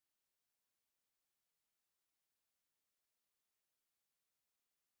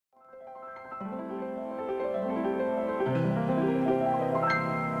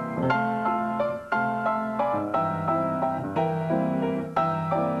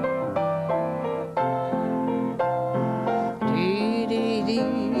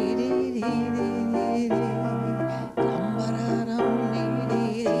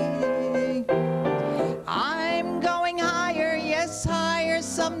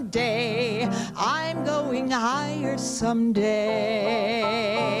someday. I'm going higher someday.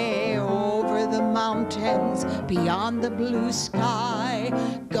 Over the mountains, beyond the blue sky,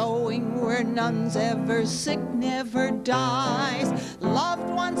 going where none's ever sick, never dies.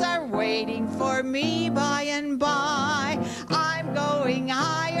 Loved ones are waiting for me by and by. I'm going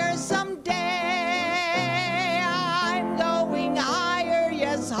higher someday. I'm going higher,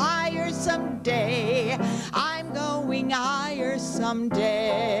 yes, higher someday. I'm going higher someday.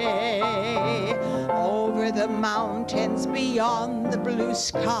 Over the mountains, beyond the blue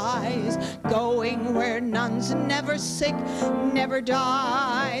skies, going where none's never sick, never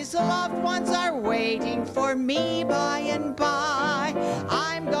dies. Loved ones are waiting for me by and by.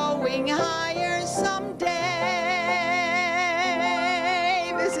 I'm going higher someday.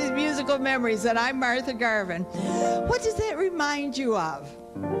 This is Musical Memories, and I'm Martha Garvin. What does that remind you of?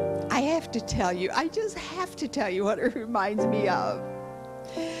 I have to tell you, I just have to tell you what it reminds me of.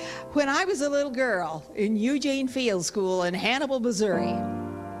 When I was a little girl in Eugene Field School in Hannibal, Missouri,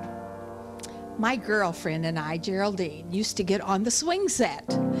 my girlfriend and I, Geraldine, used to get on the swing set.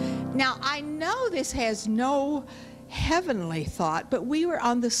 Now, I know this has no heavenly thought, but we were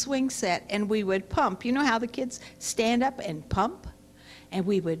on the swing set and we would pump. You know how the kids stand up and pump? And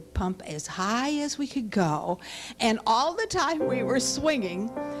we would pump as high as we could go. And all the time we were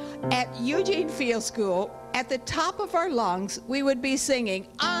swinging at Eugene Field School, at the top of our lungs, we would be singing,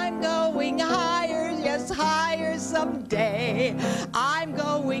 I'm going higher, yes, higher someday. I'm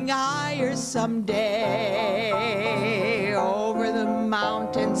going higher someday. Over the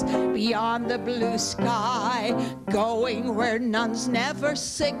mountains, beyond the blue sky, going where none's never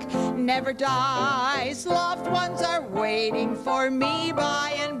sick, never dies. Loved ones are waiting for me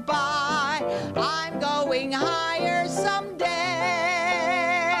by and by. I'm going higher someday.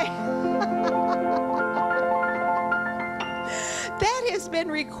 That has been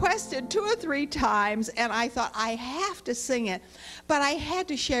requested 2 or 3 times, and I thought I have to sing it. But I had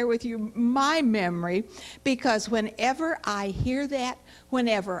to share with you my memory, because whenever I hear that,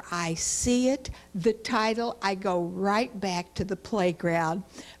 whenever I see it, the title, I go right back to the playground,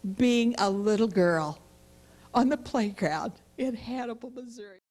 being a little girl on the playground in Hannibal, Missouri.